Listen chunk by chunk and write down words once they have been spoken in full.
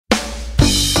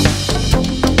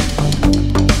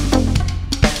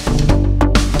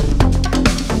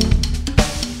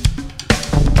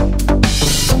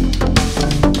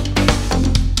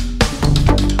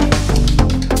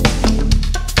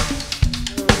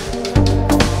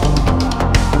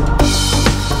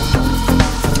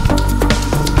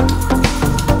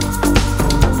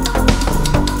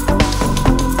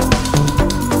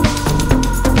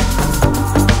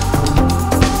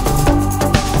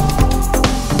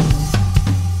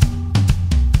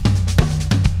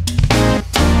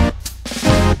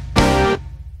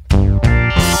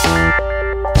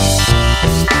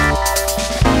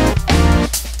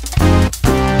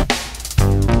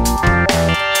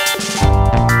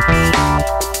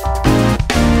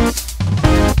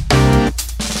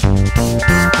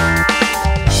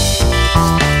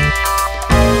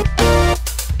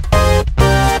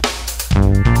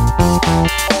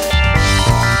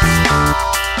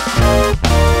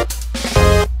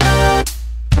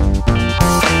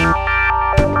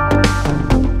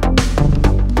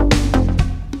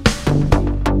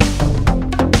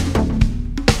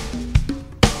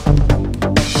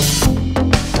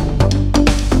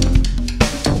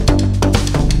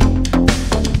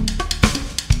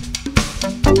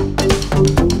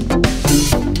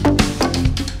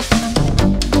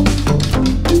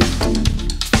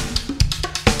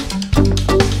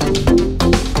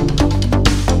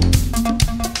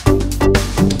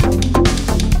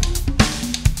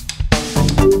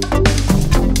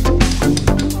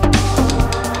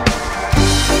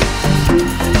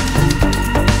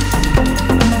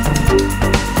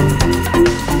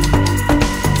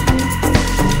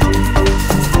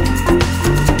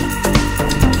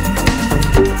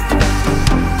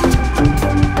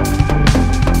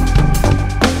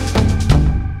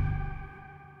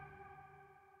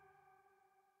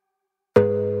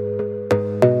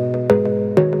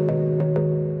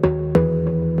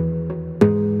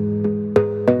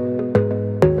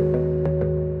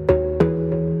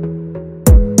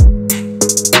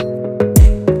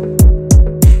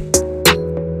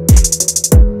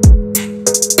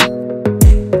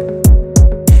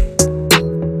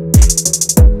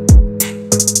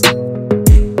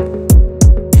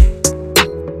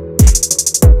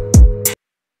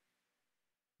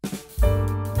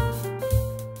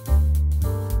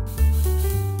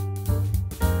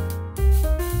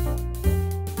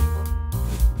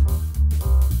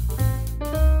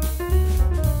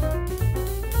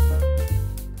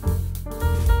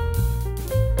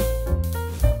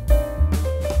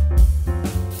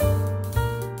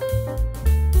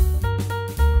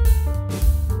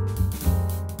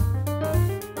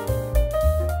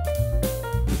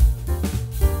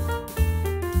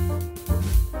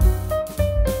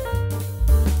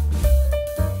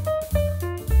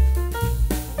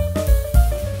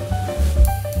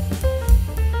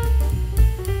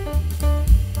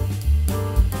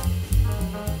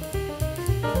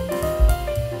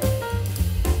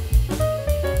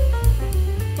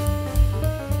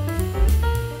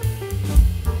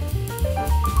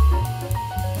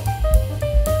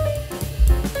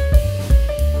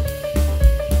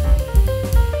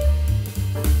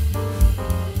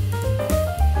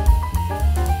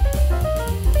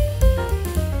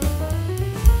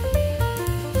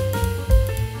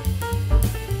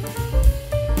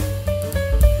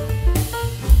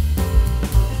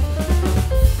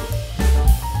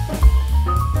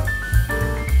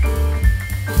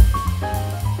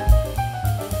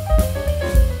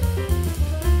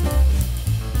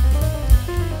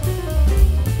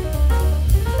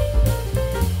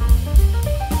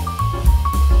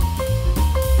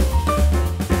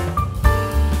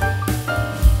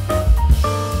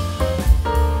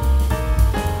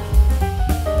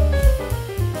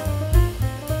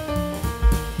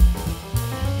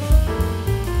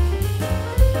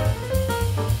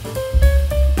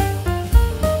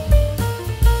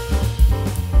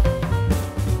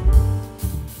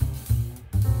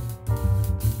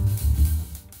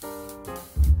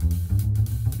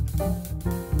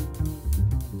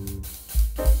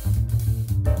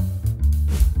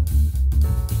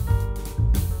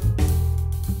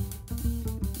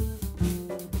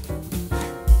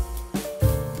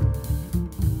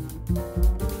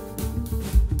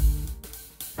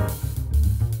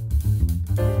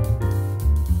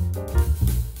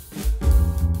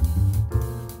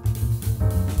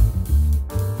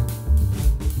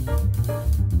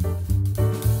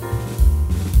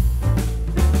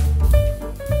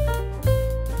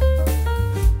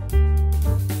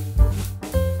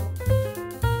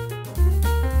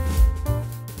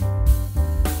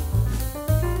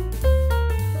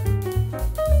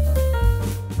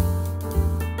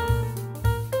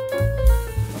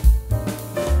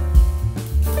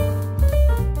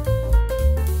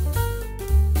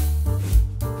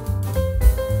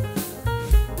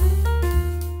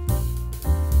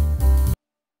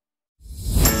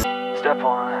Step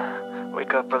 1,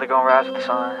 wake up early, gonna rise with the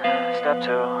sun. Step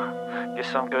 2, get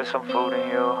some good, some food in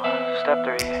you. Step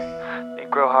 3, think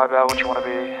real hard about what you wanna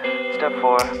be. Step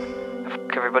 4,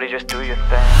 fuck everybody, just do your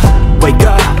thing. Wake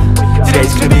up,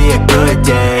 today's gonna be a good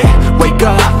day. Wake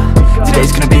up,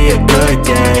 today's gonna be a good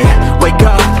day. Wake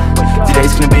up,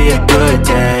 today's gonna be a good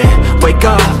day. Wake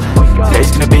up,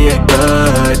 today's gonna be a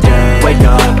good day. Wake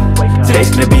up, today's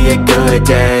gonna be a good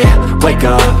day. Wake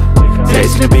up,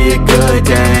 today's gonna be a good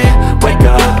day. Wake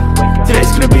up,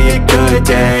 today's gonna be a good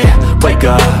day. Wake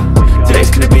up,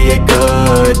 today's gonna be a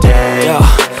good day. Yo,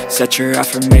 set your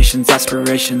affirmations,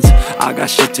 aspirations. I got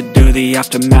shit to do, the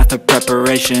aftermath of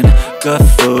preparation. Good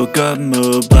food, good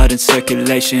mood, blood in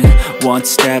circulation. One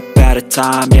step at a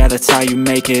time, yeah, that's how you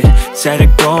make it. Set a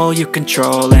goal you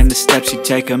control and the steps you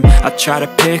take them. I try to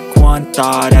pick one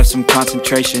thought, have some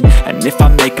concentration. And if I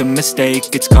make a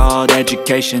mistake, it's called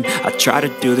education. I try to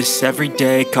do this every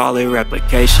day, call it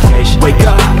replication. Wake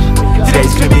up,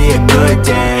 today's gonna be a good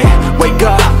day. Wake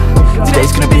up,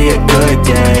 today's gonna be a good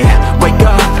day. Wake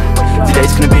up,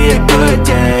 today's gonna be a good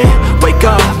day. Wake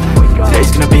up,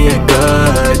 today's gonna be a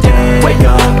good day. Wake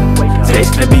up, today's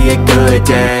gonna be a good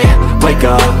day. Wake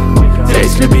up,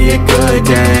 today's gonna be a good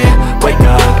day. Wake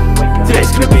up,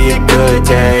 today's gonna be a good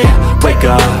day. Wake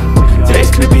up,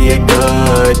 today's gonna be a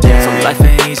good day. So life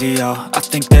ain't easy, yo, I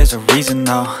think there's a reason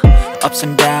though. Ups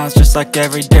and downs, just like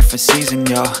every different season,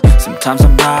 yo. Sometimes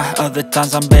I'm high, other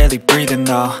times I'm barely breathing,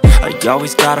 though. I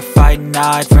always gotta fight and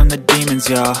hide from the demons,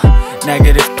 yo.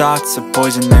 Negative thoughts are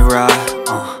poison, they rot.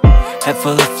 Head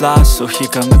full of flies, so here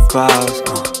come the clouds.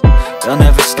 They'll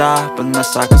never stop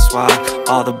unless I can swap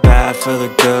all the bad for the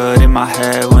good in my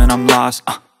head when I'm lost.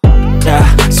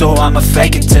 Yeah, so I'ma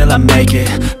fake it till I make it.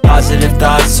 Positive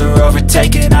thoughts are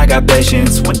overtaken, I got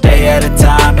patience. One day at a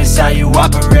time is how you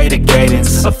operate a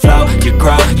cadence. A flow, you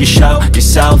grow, you show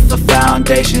yourself a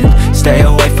foundation. Stay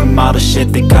away from all the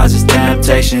shit that causes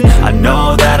temptation. I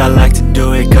know that I like to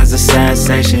do it cause it's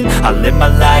sensation. I live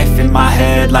my life in my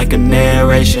head like a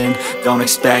narration. Don't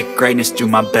expect greatness, do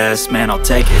my best, man, I'll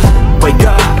take it. Wake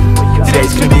up,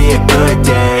 today's gonna be a good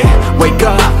day. Wake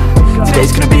up,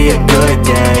 today's gonna be a good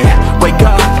day. Wake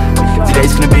up,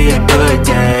 today's gonna be a good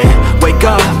day. Wake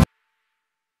up.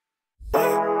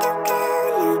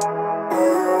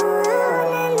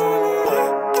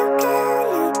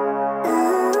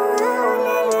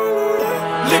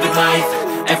 Living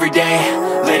life, every day,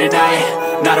 late at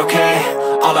night, not okay.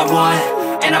 All I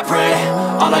want, and I pray,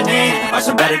 all I need are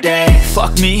some better days.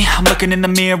 Fuck me, I'm looking in the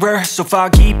mirror, so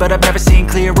foggy, but I've never seen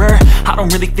clearer. I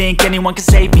don't really think anyone can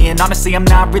save me, and honestly I'm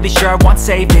not really sure I want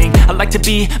saving. I like to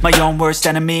be my own worst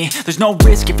enemy. There's no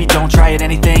risk if you don't try at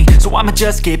anything, so I'ma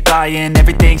just keep buying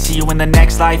everything. See you in the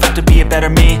next life, have to be a better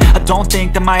me. I don't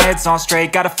think that my head's on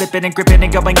straight, gotta flip it and grip it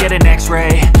and go and get an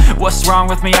x-ray. What's wrong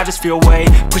with me? I just feel weight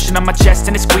pushing on my chest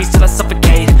and it squeezes till I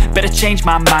suffocate. Better change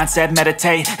my mindset,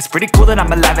 meditate. It's pretty cool that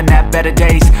I'm alive and have better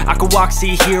days. I could walk,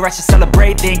 see, hear, I should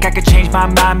celebrate. Think I could change my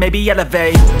mind, maybe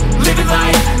elevate. Living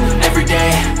life, every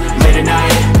day, late at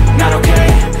night, not okay.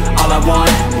 All I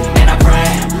want, and I pray,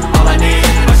 all I need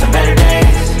are some better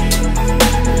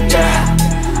days.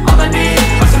 Yeah, all I need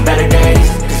are some better days.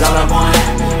 Cause all I want,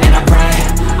 and I pray,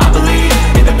 I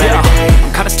believe in the better days.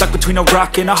 I'm kinda stuck between a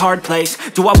rock and a hard place.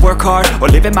 Do I work hard, or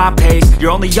live at my pace?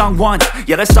 You're only young once,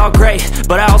 yeah that's all great,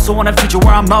 but I also want a future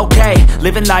where I'm okay.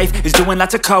 Living life is doing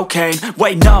lots of cocaine.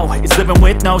 Wait no, it's living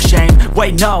with no shame.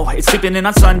 Wait no, it's sleeping in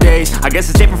on Sundays. I guess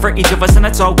it's different for each of us and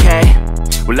that's okay.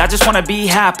 Well I just wanna be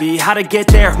happy, how to get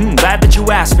there? Glad that you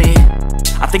asked me.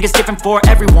 I think it's different for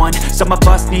everyone. Some of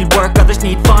us need work, others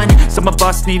need fun. Some of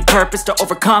us need purpose to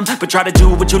overcome. But try to do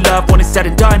what you love when it's said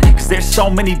and done. Cause there's so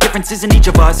many differences in each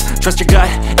of us. Trust your gut,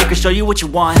 it can show you what you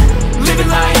want. Living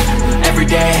life, every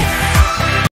day,